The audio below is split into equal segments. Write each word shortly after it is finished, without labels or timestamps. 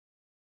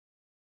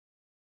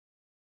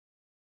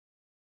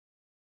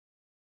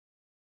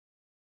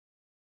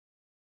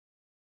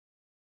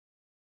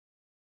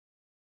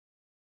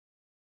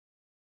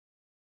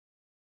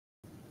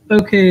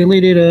Okay,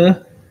 Lady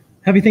Ada,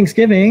 happy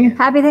Thanksgiving.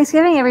 Happy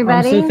Thanksgiving,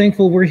 everybody. I'm so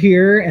thankful we're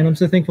here, and I'm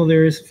so thankful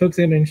there's folks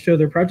that are going to show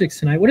their projects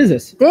tonight. What is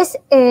this? This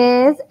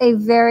is a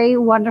very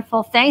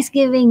wonderful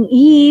Thanksgiving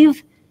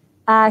Eve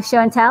show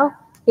and tell.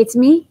 It's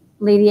me,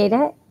 Lady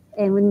Ada,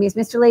 and with me is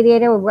Mr. Lady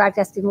Ada. We're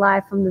broadcasting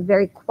live from the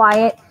very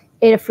quiet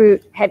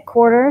Adafruit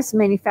headquarters,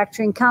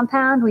 manufacturing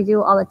compound. We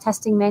do all the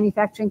testing,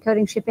 manufacturing,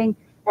 coding, shipping,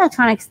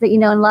 electronics that you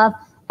know and love.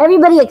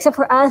 Everybody except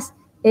for us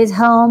is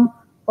home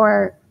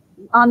or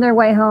on their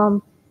way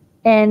home.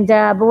 And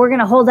but we're going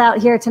to hold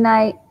out here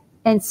tonight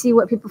and see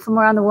what people from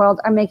around the world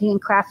are making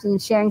and crafting and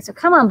sharing. So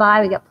come on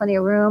by. We got plenty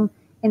of room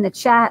in the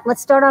chat.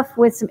 Let's start off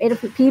with some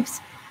Adafruit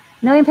peeps.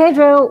 Noe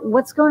Pedro,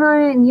 what's going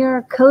on in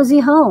your cozy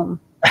home?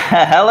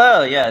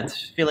 Hello. Yeah,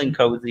 it's feeling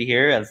cozy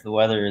here as the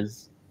weather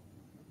is,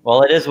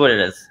 well, it is what it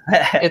is.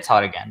 It's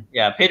hot again.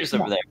 Yeah, Pedro's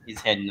over there. He's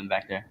hiding them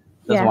back there.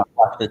 Yeah. Doesn't want to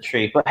walk the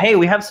tree. But hey,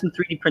 we have some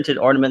 3D printed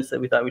ornaments that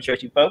we thought we'd show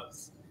you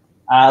folks.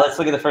 Let's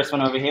look at the first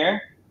one over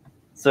here.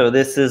 So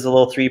this is a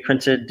little 3D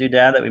printed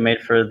doodad that we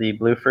made for the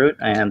Blue Fruit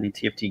and the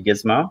TFT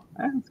Gizmo.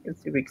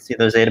 Let's see if we can see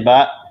those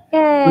Adabot.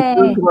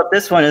 Yay! What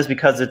this one is,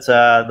 because it's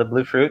the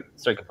Blue Fruit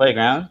Circuit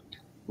Playground,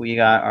 we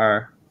got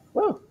our,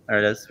 whoa, there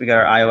it is. We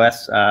got our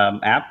iOS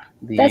app.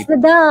 That's the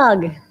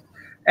dog.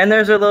 And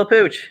there's our little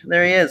pooch.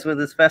 There he is with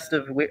his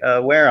festive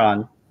wear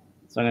on.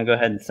 So I'm going to go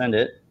ahead and send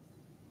it.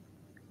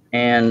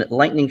 And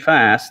lightning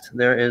fast,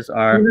 there is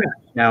our,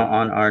 now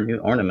on our new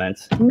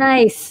ornament.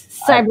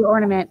 Nice. Cyber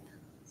ornament.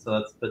 So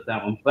let's put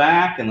that one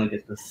back and look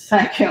at the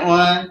second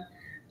one.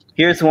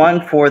 Here's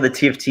one for the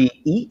TFT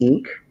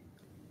eink.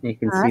 You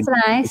can see, that's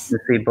nice. you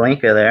can see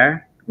Blanca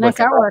there. Nice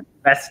artwork.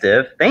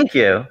 Festive. Thank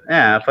you.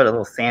 Yeah, I put a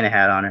little Santa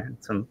hat on it and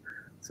some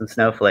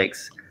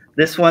snowflakes.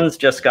 This one's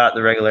just got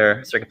the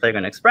regular Circuit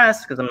Playground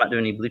Express because I'm not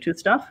doing any Bluetooth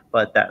stuff,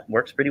 but that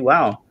works pretty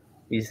well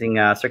using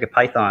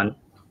CircuitPython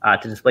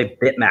to display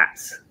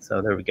bitmaps.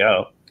 So there we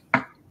go.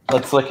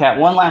 Let's look at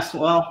one last,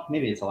 well,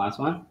 maybe it's the last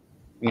one. I'm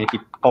going to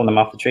keep pulling them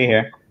off the tree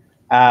here.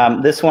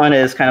 This one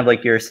is kind of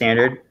like your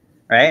standard,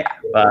 right?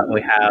 But we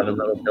have a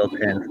little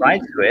built-in slide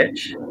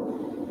switch.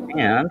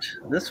 And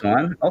this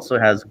one also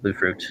has Blue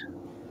Fruit.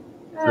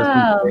 So this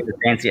one's the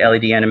fancy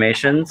LED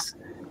animations.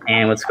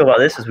 And what's cool about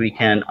this is we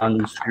can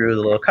unscrew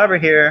the little cover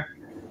here,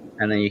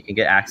 and then you can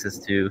get access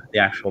to the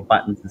actual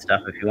buttons and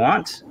stuff if you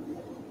want.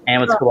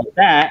 And what's cool about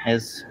that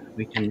is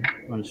we can,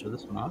 you want to show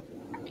this one off?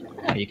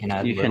 Yeah, you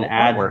can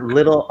add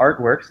little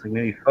artworks, like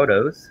maybe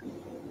photos.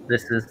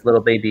 This is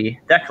little baby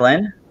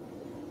Declan.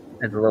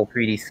 There's a little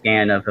 3D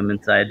scan of him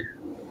inside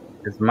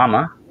his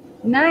mama.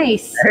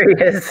 Nice. There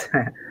he is.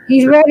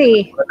 He's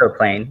ready.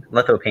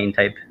 Lithopane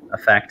type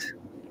effect.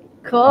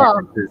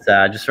 Cool. This is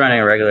just running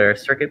a regular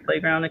Circuit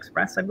Playground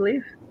Express, I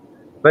believe.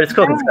 But it's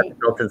cool because it's got the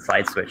built-in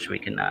slide switch we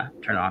can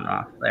turn on and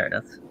off. There it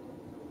is.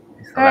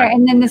 All right,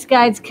 and then this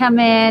guide's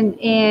coming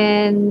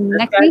in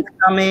next week?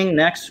 Coming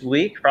next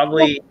week,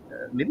 probably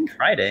maybe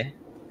Friday.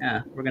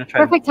 Yeah, we're going to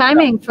try. Perfect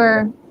timing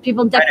for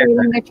people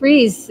decorating their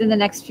trees in the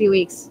next few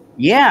weeks.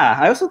 Yeah,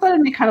 I also thought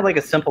it'd be kind of like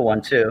a simple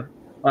one too.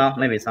 Well,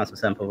 maybe it's not so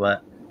simple,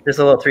 but there's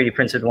a little 3D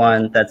printed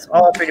one that's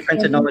all 3D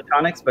printed, no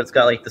electronics, but it's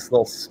got like this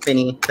little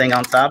spinny thing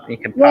on top, and you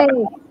can pop it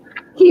out.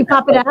 Can you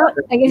pop it out?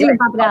 I guess you can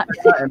pop it out.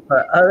 And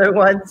put other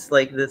ones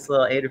like this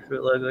little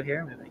Adafruit logo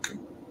here. Maybe I can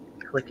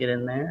click it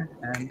in there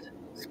and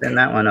spin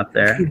that one up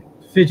there.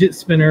 Fidget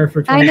spinner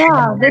for 20. I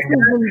know. This is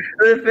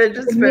the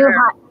fidget spinner.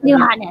 New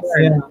hotness.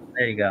 Yeah.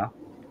 There you go.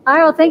 All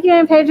right. Well, thank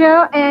you,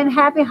 Pedro, and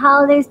happy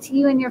holidays to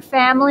you and your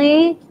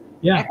family.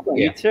 Yeah.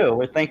 You too.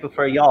 We're thankful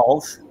for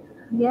y'alls.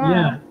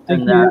 Yeah.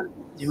 Thank you.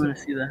 Do you want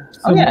to see the?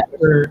 So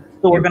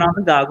Still working on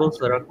the goggles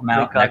that'll come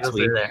out next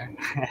week.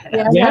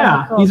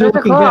 Yeah, cool. these are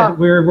looking cool. good.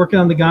 We're working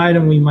on the guide,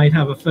 and we might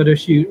have a photo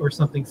shoot or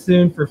something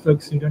soon for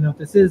folks who don't know what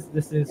this is.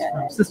 This is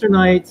from Sister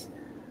Night.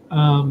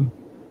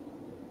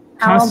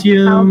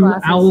 Costume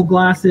owl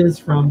glasses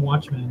from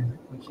Watchmen,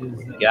 which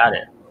is got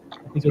it. I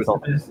think it's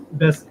the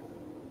best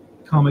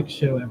comic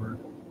show ever.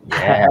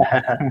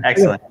 Yeah,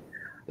 excellent.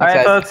 All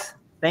right, folks.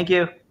 Thank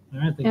you. All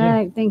right, thank you. All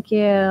right, thank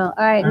you. All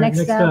right,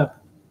 next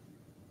up.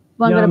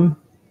 Yum. Go to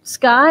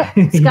Scott.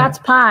 Scott's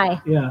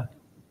pie. Yeah.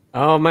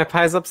 Oh, my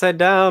pie's upside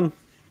down.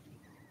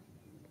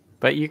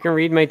 But you can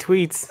read my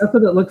tweets. That's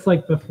what it looks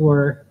like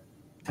before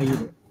I eat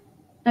it.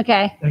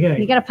 Okay. Okay.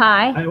 You got a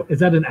pie. Is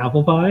that an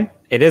apple pie?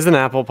 It is an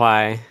apple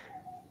pie.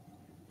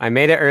 I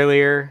made it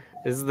earlier.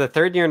 This is the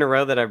third year in a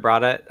row that I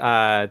brought it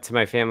to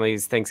my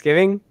family's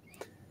Thanksgiving.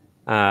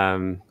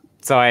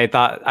 So I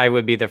thought I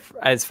would be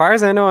as far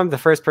as I know, I'm the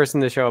first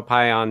person to show a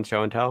pie on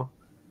Show and Tell.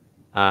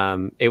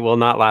 It will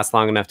not last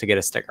long enough to get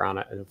a sticker on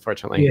it,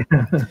 unfortunately.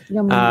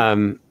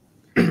 Yeah.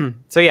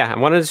 So yeah, I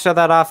wanted to show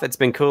that off. It's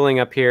been cooling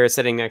up here,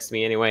 sitting next to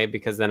me anyway,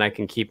 because then I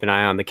can keep an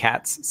eye on the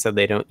cats so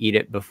they don't eat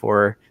it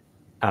before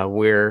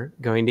we're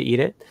going to eat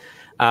it.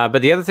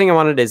 But the other thing I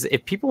wanted is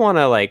if people want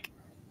to, like,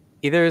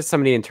 either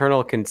somebody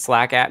internal can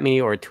Slack at me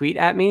or tweet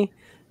at me.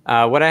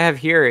 What I have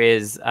here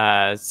is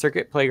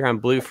Circuit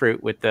Playground Blue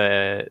Fruit with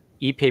the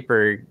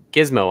e-paper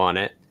gizmo on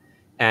it.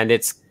 And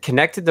it's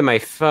connected to my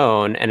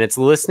phone, and it's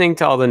listening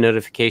to all the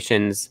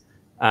notifications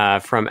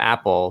from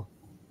Apple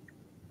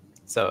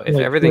So if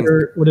Like everything's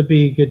Twitter, would it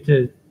be good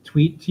to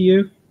tweet to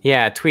you?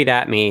 Yeah, tweet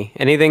at me.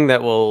 Anything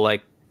that will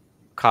like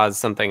cause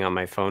something on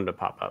my phone to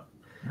pop up.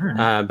 All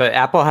right. But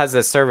Apple has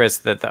a service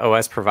that the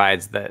OS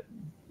provides that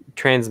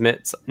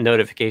transmits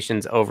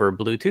notifications over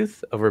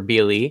Bluetooth, over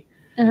BLE.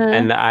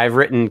 And I've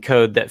written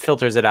code that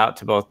filters it out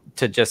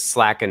to just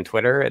Slack and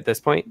Twitter at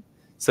this point.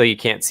 So you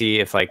can't see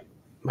if like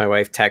my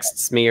wife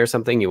texts me or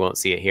something, you won't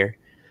see it here.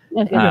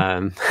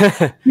 Okay.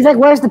 He's like,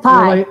 "Where's the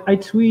pie?" Well, I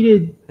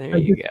tweeted. There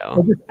you I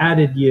go. just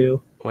added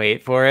you.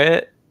 Wait for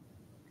it.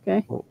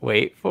 Okay.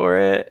 Wait for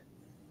it.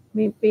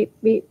 Beep beep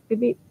beep beep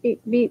beep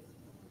beep beep.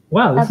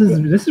 Wow, this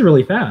is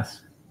really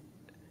fast.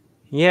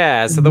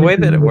 Yeah. So the way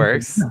that it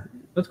works. Yeah,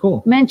 that's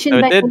cool. Mentioned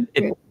So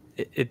by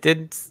it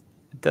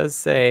does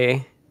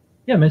say.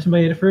 Yeah, mentioned by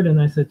Adafruit,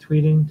 and I said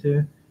tweeting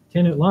to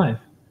Tanut Live.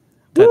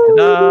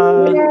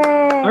 Ta-da!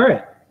 Yay. All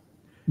right.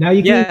 Now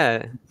you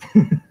can.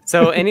 Yeah.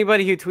 So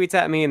anybody who tweets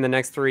at me in the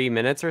next 3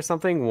 minutes or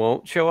something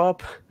won't show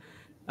up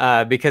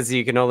because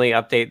you can only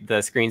update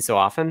the screen so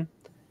often.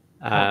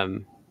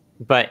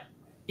 But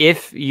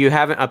if you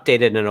haven't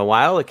updated in a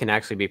while, it can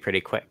actually be pretty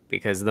quick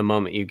because the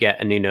moment you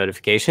get a new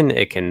notification,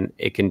 it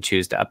can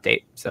choose to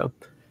update. So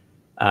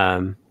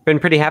been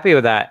pretty happy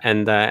with that.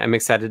 And I'm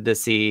excited to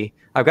see.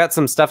 I've got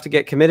some stuff to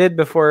get committed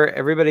before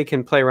everybody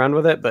can play around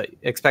with it, but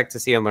expect to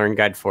see a learn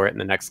guide for it in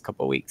the next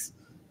couple of weeks.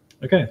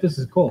 Okay, this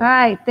is cool. All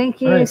right,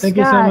 thank you, All right, thank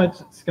you so much,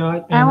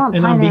 Scott.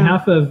 And on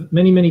behalf of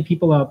many, many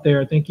people out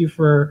there, thank you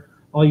for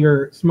all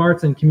your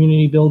smarts and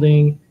community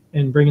building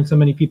and bringing so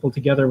many people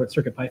together with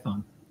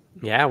CircuitPython.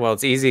 Yeah, well,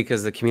 it's easy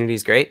because the community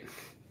is great.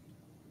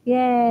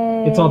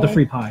 Yay! It's all the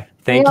free pie.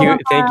 Thank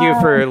you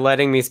for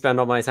letting me spend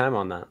all my time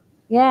on that.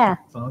 Yeah.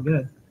 It's all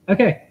good.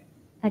 Okay.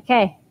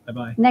 Okay.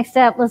 Bye-bye. Next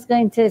up, let's go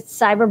into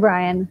Cyber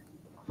Brian.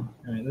 All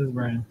right, this is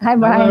Brian. Hi,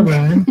 Brian. Hello,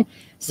 Brian.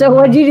 So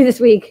what did you do this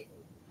week?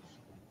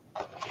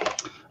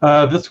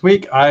 This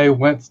week I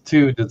went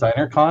to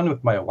DesignerCon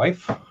with my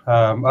wife.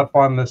 Up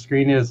on the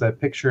screen is a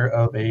picture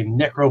of a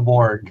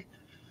Necroborg.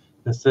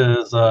 This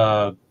is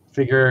a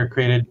figure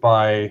created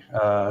by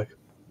a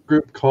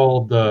group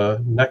called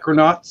the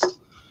Necronauts.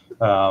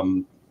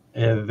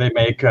 They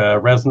make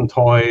resin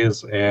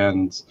toys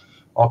and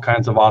all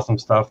kinds of awesome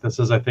stuff. This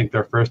is, I think,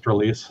 their first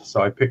release.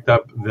 So I picked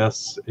up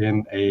this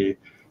in a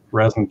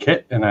resin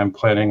kit, and I'm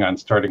planning on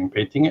starting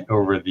painting it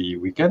over the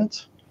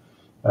weekend.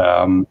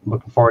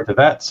 Looking forward to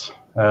that.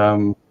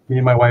 Me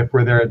and my wife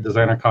were there at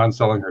DesignerCon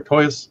selling her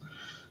toys.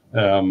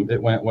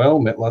 It went well,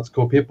 met lots of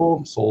cool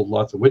people, sold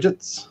lots of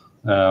widgets.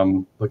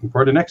 Looking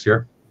forward to next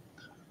year.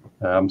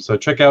 So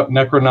check out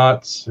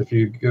Necronauts. If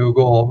you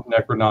Google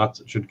Necronauts,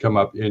 it should come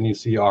up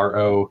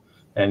Necronauts,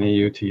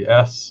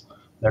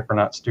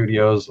 Necronaut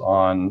Studios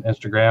on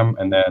Instagram,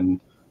 and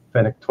then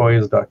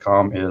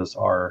fennectoys.com is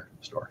our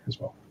store as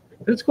well.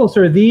 That's cool.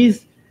 So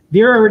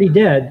they're already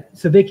dead,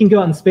 so they can go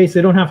out in space.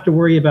 They don't have to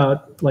worry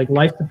about like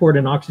life support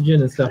and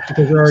oxygen and stuff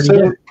because they're already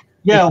dead.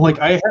 Yeah, like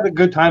I had a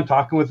good time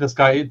talking with this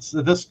guy.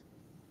 This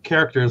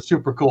character is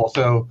super cool.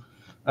 So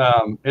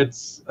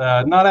it's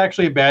not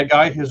actually a bad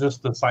guy. He's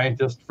just a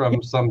scientist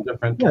from some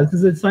different this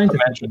is a scientist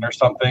dimension or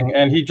something,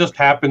 and he just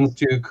happens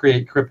to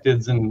create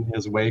cryptids in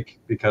his wake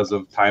because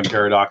of time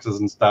paradoxes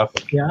and stuff.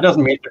 Yeah. It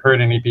doesn't mean to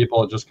hurt any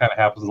people. It just kind of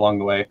happens along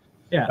the way.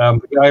 Yeah.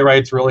 The guy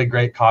writes really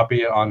great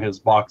copy on his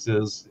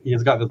boxes.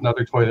 He's got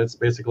another toy that's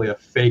basically a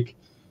fake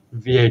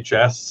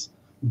VHS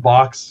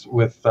box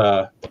with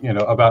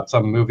about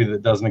some movie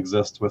that doesn't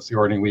exist with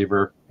Sigourney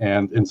Weaver,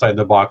 and inside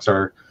the box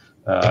are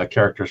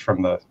characters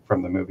from the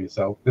movie.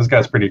 So this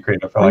guy's pretty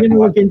creative. I'm going to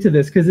look into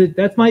this because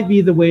that might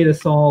be the way to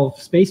solve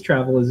space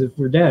travel is if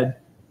we're dead.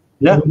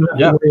 Yeah, we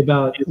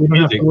don't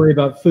have to worry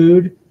about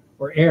food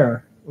or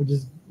air. We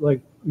just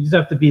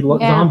have to be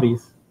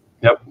zombies.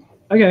 Yep.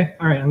 Okay.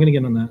 All right. I'm going to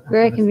get on that.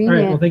 Very convenient.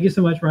 All right. Well, thank you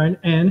so much, Ryan.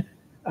 And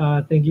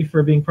thank you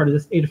for being part of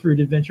this Adafruit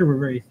adventure. We're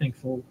very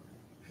thankful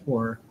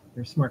for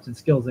your smarts and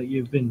skills that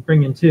you've been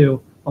bringing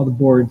to all the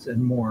boards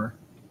and more.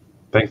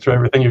 Thanks for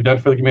everything you've done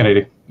for the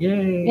community.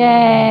 Yay.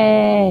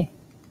 Yay.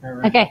 All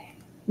right. Okay.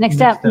 Next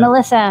up,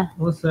 Melissa.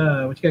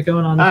 Melissa, what you got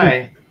going on?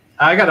 Hi.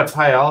 I got a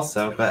pie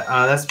also, but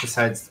that's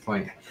besides the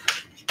point.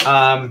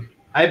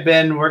 I've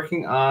been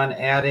working on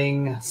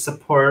adding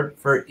support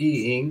for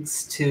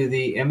e-inks to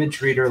the image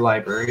reader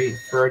library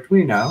for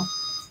Arduino.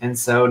 And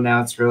so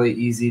now it's really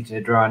easy to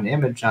draw an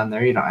image on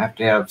there. You don't have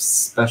to have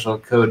special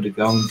code to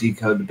go and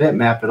decode the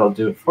bitmap. It'll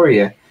do it for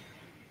you.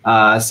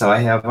 So I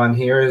have on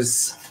here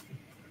is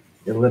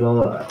a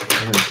little, I'm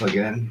going to plug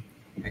it in.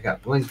 I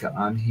got Blinka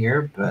on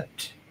here,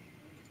 but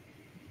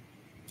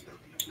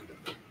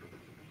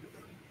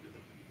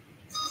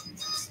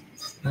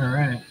all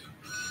right.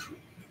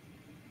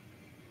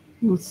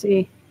 Let's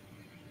see.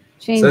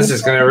 So it's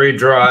just going to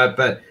redraw it,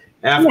 but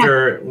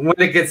after when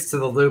it gets to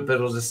the loop,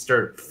 it'll just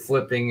start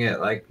flipping it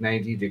like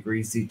 90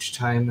 degrees each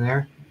time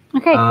there.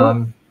 Okay,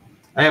 cool.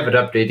 I have it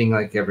updating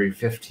like every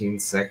 15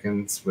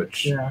 seconds,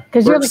 which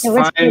works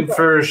fine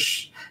for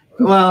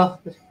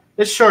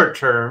it's short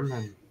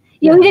term.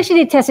 Yeah, we actually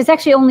did test. It's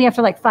actually only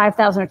after like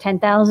 5,000 or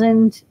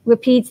 10,000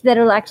 repeats that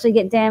it'll actually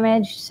get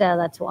damaged. So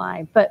that's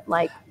why. But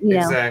like,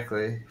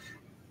 Exactly.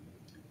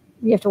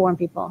 You have to warn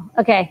people.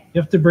 Okay.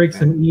 You have to break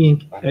some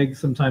e-ink eggs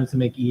sometimes to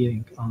make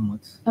e-ink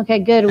omelets. Okay,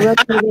 good.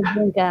 Rotated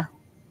Zinka.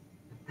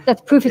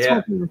 That's proof it's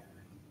working.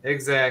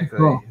 Exactly.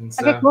 Cool. And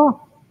Okay,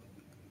 cool.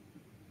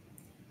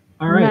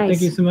 All right. Nice.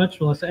 Thank you so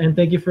much, Melissa. And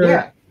thank you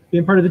for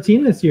being part of the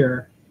team this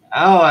year.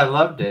 Oh, I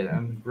loved it.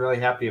 I'm really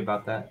happy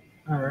about that.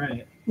 All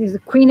right. He's the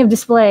queen of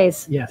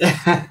displays. Yes.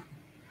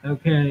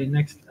 Okay,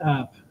 next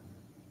up.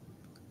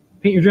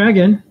 Paint Your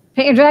Dragon.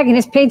 Paint Your Dragon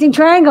is painting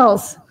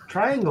triangles.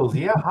 Triangles,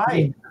 yeah,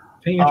 hi.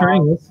 Paint Your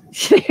Triangles.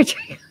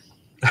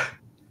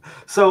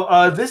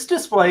 So this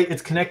display,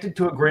 it's connected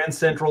to a Grand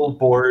Central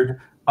board.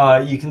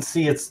 You can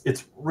see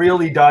it's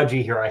really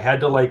dodgy here. I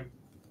had to like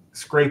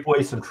scrape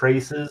away some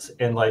traces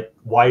and like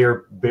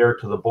wire bare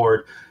to the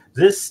board.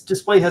 This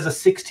display has a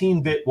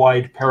 16-bit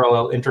wide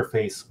parallel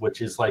interface,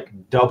 which is like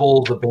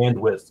double the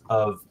bandwidth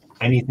of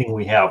anything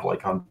we have,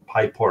 like on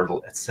PyPortal,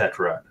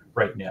 etc.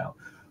 right now.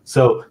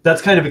 So that's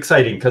kind of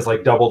exciting because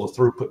like double the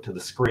throughput to the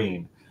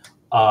screen.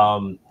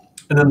 And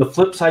then the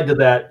flip side to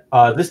that,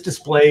 this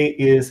display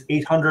is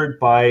 800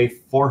 by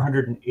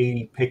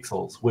 480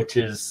 pixels, which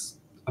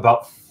is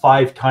about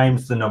 5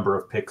 times the number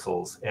of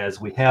pixels as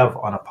we have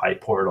on a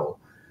PyPortal.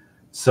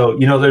 So,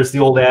 you know, there's the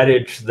old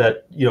adage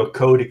that, you know,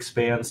 code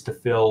expands to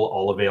fill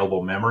all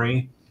available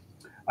memory.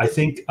 I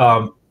think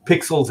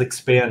pixels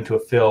expand to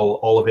fill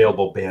all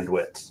available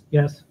bandwidth.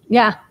 Yes.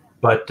 Yeah.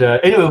 But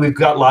anyway, we've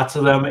got lots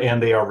of them,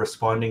 and they are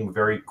responding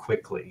very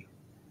quickly.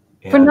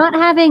 For not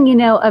having, you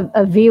know,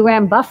 a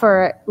VRAM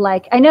buffer,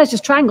 like, I know it's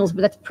just triangles,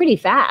 but that's pretty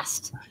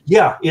fast.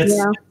 Yeah, it's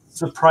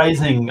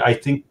surprising. I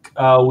think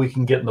we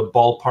can get in the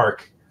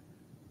ballpark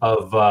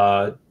of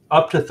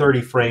up to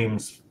 30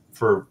 frames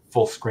for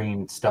full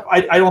screen stuff.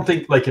 I don't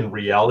think, like, in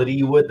reality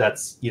you would.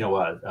 That's, you know,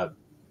 a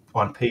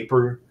on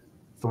paper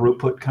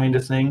throughput kind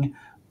of thing.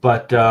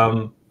 But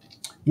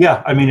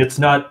yeah, I mean, it's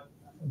not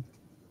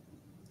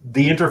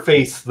the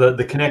interface,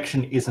 the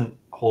connection isn't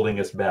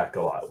holding us back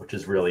a lot, which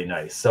is really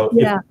nice. So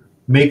if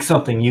make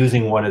something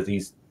using one of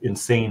these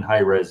insane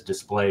high-res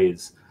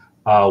displays,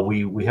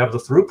 we have the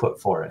throughput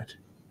for it.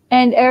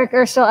 And Eric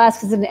Ursel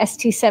asks, is it an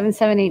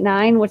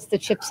ST7789? What's the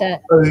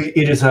chipset?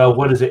 It is a,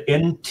 what is it,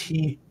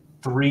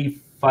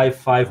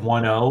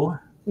 NT35510?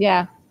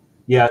 Yeah.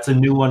 Yeah, it's a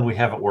new one we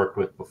haven't worked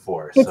with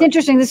before. It's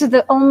interesting. This is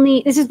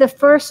the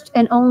first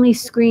and only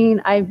screen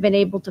I've been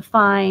able to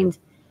find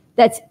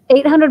that's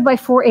 800 by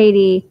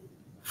 480,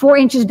 4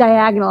 inches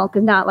diagonal,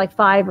 because not like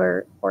 5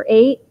 or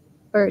 8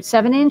 or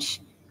 7 inch,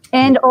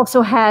 and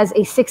also has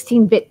a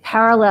 16-bit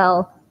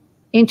parallel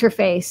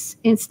interface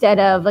instead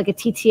of like a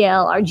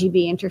TTL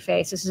RGB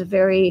interface. This is a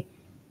very,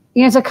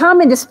 you know, it's a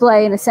common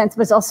display in a sense,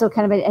 but it's also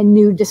kind of a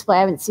new display.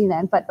 I haven't seen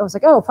that, but I was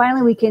like, oh,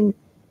 finally we can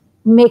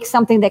make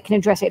something that can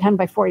address 800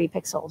 by 480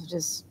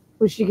 pixels,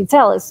 which you can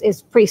tell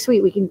is pretty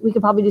sweet. We can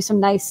probably do some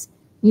nice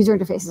user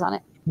interfaces on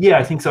it. Yeah,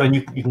 I think so. And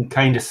you can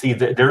kind of see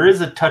that there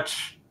is a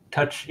touch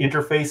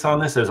interface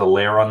on this. There's a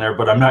layer on there,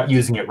 but I'm not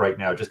using it right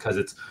now just because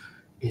it's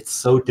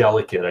so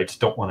delicate. I just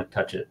don't want to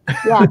touch it.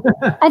 Yeah,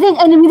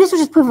 I mean, this was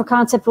just proof of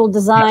concept. We'll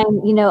design,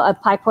 you know, a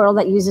PyPortal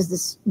that uses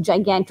this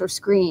gigantic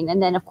screen,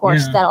 and then of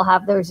course that'll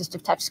have the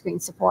resistive touch screen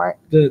support.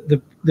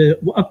 The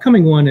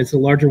upcoming one is a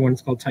larger one.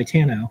 It's called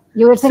Titano.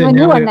 You would think a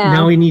new one now.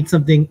 Now we need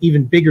something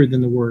even bigger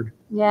than the word.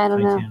 Yeah, I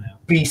don't know.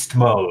 Beast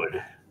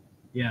mode.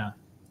 Yeah.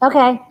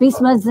 Okay,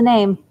 Beast mode's the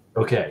name.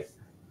 Okay.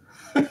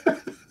 All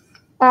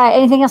right.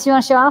 Anything else you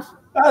want to show off?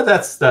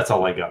 That's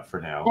all I got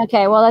for now.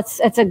 Okay. Well, that's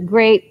a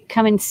great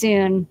coming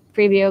soon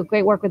preview.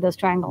 Great work with those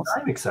triangles.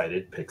 I'm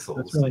excited. Pixels.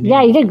 That's really neat.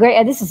 Yeah, you did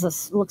great.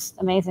 Looks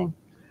amazing.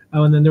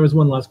 Oh, and then there was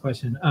one last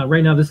question.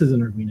 Right now, this is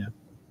an Arduino.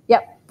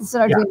 Yep, this is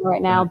an Arduino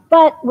right now,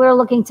 but we're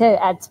looking to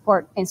add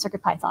support in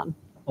CircuitPython. Always.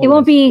 It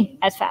won't be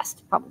as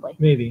fast, probably.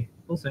 Maybe.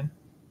 We'll see.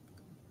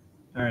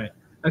 All right.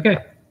 Okay.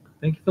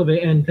 Thank you, Phil,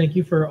 and thank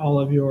you for all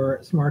of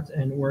your smarts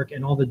and work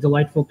and all the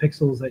delightful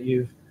pixels that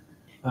you've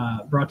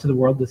brought to the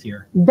world this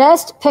year.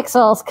 Best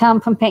pixels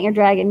come from Paint Your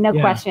Dragon, no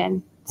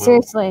question. Well,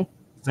 seriously.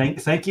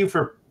 Thank you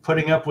for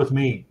putting up with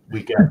me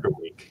week after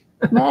week.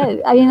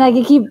 No, I mean, like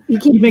you keep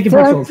making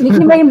pixels. You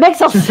keep making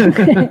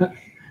pixels.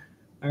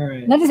 All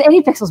right. Not just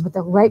any pixels, but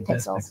the right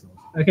pixels.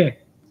 Okay.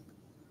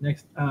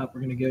 Next up,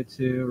 we're going to go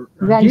to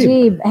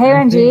Ranjib. Hey,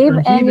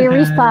 Ranjib, and your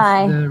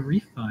reef-Pi. The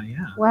reef-Pi,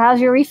 yeah. Well,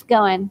 how's your reef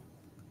going?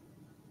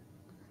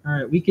 All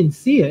right, we can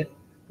see it.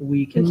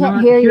 We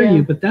cannot hear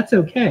you, but that's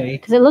okay.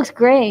 Because it looks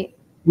great.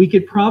 We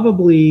could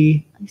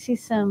probably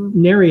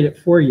narrate it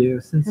for you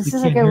since this we is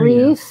can't like a hear reef.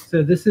 you.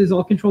 So this is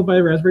all controlled by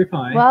a Raspberry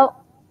Pi.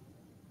 Well,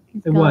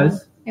 it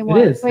was. It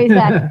is. Wait,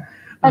 that.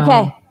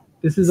 Okay.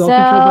 This is all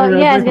controlled by Raspberry Pi.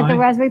 Yeah, it's got the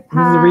Raspberry Pi.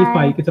 This is a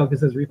reef-Pi. You can tell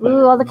because it says reef-Pi.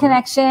 Ooh, all the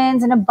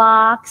connections in a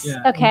box.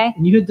 Yeah. Okay.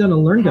 And you had done a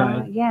Learn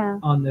guide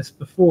on this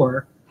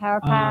before.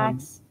 Power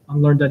packs.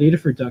 On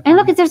learn.adafruit.com. And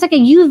look, there's like a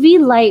UV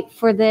light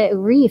for the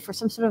reef or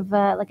some sort of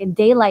like a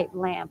daylight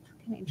lamp.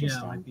 Kind of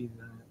interesting. Yeah, it might be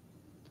that.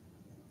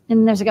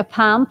 And there's like a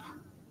pump.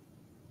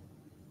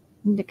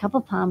 And a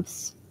couple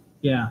pumps.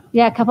 Yeah.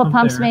 Yeah, a couple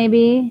pumps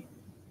maybe.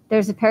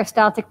 There's a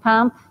peristaltic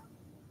pump.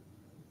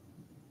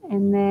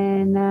 And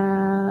then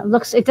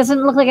it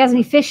doesn't look like it has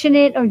any fish in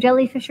it or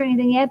jellyfish or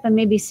anything yet, but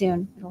maybe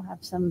soon it'll have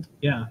some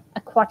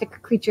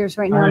aquatic creatures.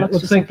 Right now, all right,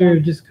 looks like you're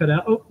just cut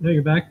out. Oh, no,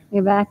 you're back.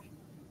 You're back.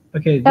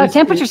 Okay. Oh,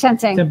 temperature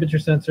sensing. Temperature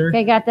sensor.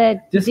 Okay, got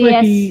the this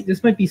DS.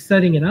 This might be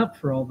setting it up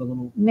for all the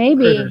little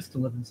critters to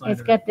live inside.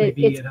 It's got the.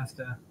 Maybe it has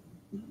to.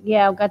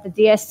 Yeah, I've got the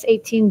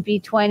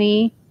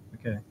DS18B20.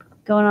 Okay.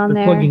 Going on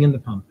there. Plugging in the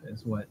pump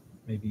is what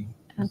maybe.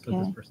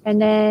 Okay.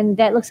 And then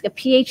that looks like a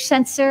pH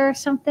sensor or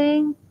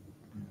something.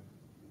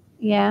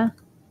 Yeah.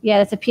 Yeah,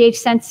 that's a pH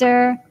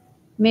sensor.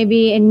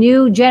 Maybe a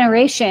new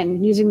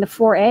generation using the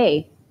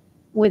 4A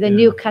with a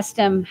new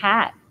custom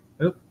hat.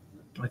 Oh,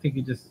 I think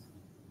you just.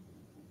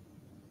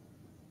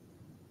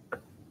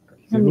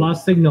 We've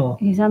lost signal.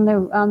 He's on the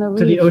reef.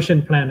 To the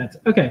ocean planet.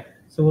 Okay,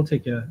 so we'll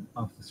take you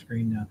off the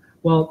screen now.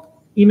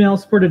 Well, email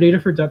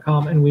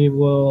support@adafruit.com and we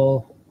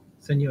will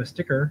send you a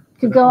sticker.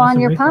 Could go on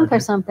your pump or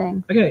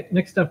something. Okay,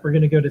 next up we're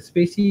going to go to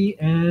Spacey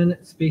and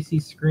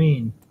Spacey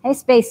screen. Hey,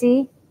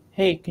 Spacey.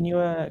 Hey, can you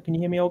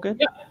hear me all good?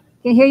 Yeah.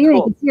 Can hear you and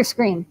you can see your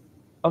screen.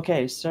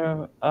 Okay,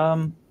 so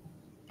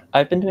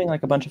I've been doing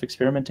like a bunch of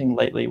experimenting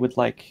lately with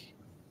like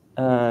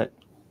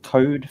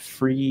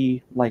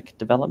code-free like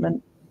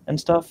development and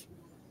stuff.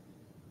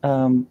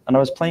 And I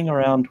was playing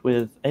around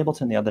with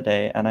Ableton the other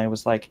day, and I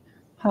was like,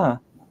 huh,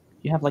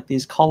 you have like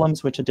these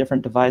columns which are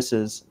different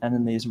devices, and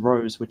then these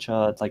rows which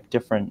are like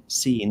different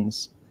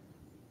scenes.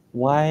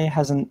 Why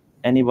hasn't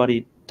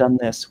anybody done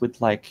this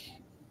with like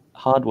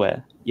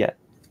hardware yet,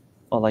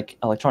 or like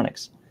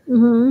electronics?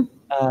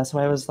 Mm-hmm. So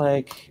I was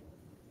like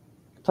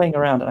playing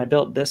around, and I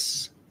built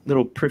this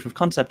little proof of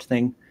concept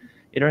thing.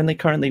 It only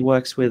currently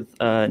works with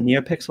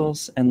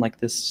neopixels and like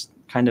this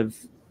kind of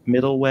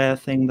middleware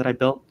thing that I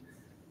built.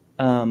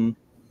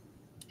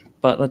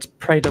 But let's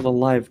pray to the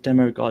live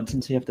demo gods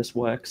and see if this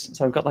works.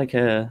 So I've got like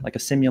a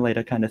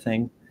simulator kind of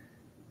thing,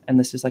 and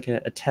this is like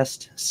a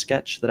test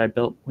sketch that I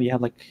built where you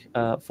have like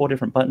 4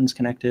 different buttons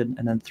connected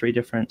and then 3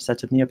 different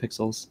sets of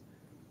neopixels.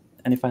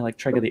 And if I like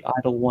trigger the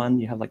idle one,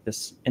 you have like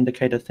this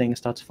indicator thing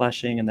starts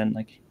flashing, and then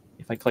like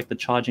if I click the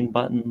charging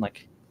button,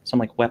 like some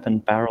like weapon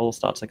barrel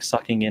starts like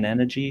sucking in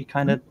energy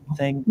kind of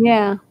thing.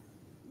 Yeah.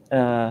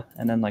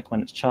 And then like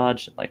when it's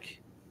charged, it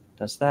like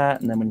does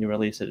that, and then when you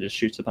release it, it just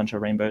shoots a bunch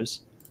of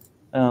rainbows.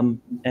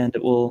 And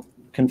it will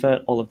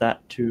convert all of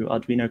that to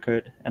Arduino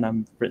code, and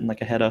I've written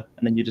like a header,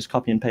 and then you just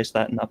copy and paste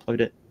that and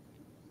upload it.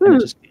 And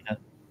it just,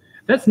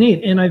 That's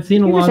neat, and I've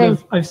seen a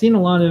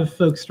lot of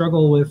folks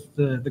struggle with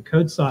the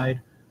code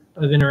side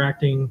of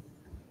interacting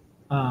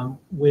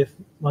with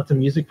lots of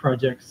music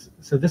projects.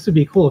 So this would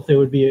be cool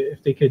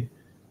if they could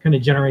kind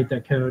of generate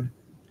that code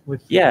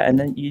with. Yeah, and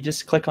then you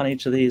just click on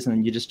each of these, and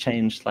then you just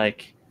change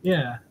like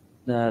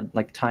the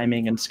like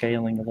timing and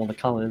scaling of all the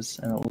colors,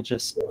 and it will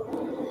just.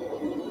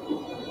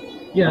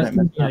 Yeah,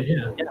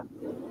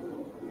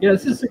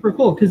 this is super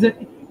cool because a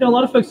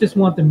lot of folks just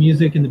want the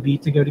music and the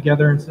beat to go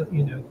together, and so,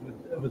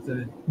 with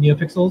the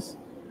neopixels.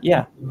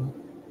 Yeah.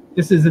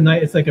 This is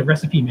it's like a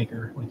recipe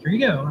maker. Like, here you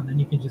go, and then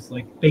you can just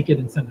like bake it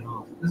and send it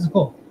off. This is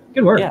cool.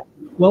 Good work. Yeah.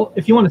 Well,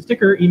 if you want a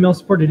sticker, email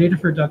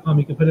support@adafruit.com.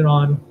 You can put it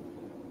on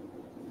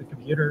the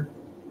computer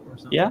or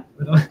something. Yeah.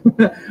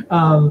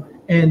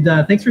 And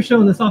thanks for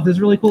showing this off. This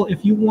is really cool.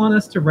 If you want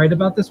us to write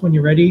about this when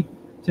you're ready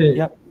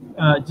to,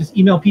 just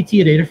email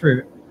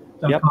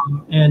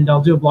pt@adafruit.com, and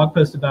I'll do a blog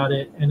post about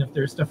it. And if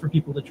there's stuff for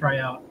people to try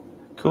out.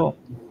 Cool.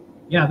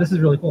 Yeah, this is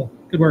really cool.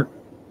 Good work.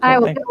 All right,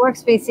 well, good work,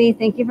 Spacey.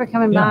 Thank you for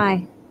coming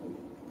by.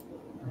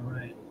 All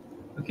right.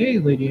 Okay,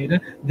 Lady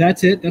Ada,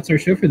 that's it. That's our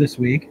show for this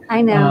week.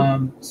 I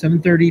know.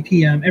 7:30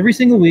 p.m. Every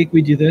single week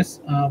we do this.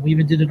 We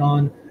even did it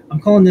on, I'm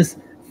calling this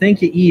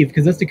Thank You Eve,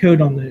 because that's the code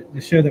on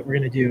the show that we're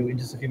going to do in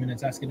just a few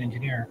minutes, Ask an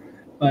Engineer.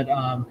 But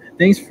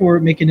thanks for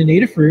making an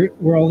Adafruit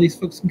where all these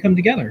folks can come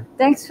together.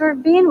 Thanks for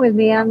being with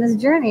me on this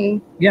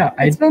journey. Yeah.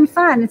 It's been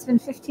fun. It's been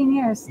 15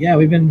 years. Yeah,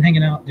 we've been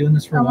hanging out doing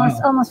this for a while.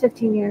 Almost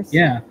 15 years.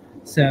 Yeah.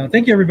 So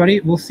thank you, everybody.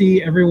 We'll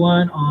see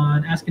everyone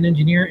on Ask an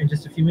Engineer in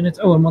just a few minutes.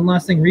 Oh, and one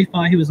last thing,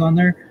 reef-Pi, who was on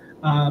there,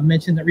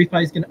 mentioned that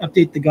reef-Pi is going to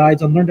update the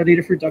guides on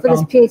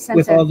learn.adafruit.com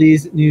with all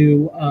these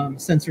new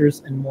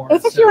sensors and more.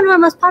 It's actually one of our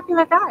most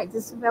popular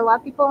guides. A lot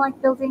of people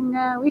like building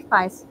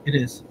reef-Pis. It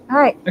is. All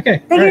right.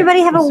 Okay. Thank you,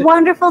 everybody. Have a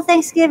wonderful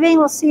Thanksgiving.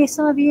 We'll see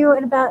some of you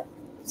in about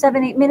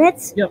 7-8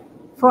 minutes. Yep.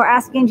 For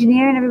Ask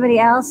Engineer, and everybody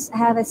else,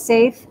 have a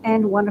safe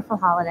and wonderful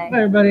holiday. Bye,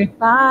 everybody.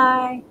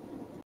 Bye.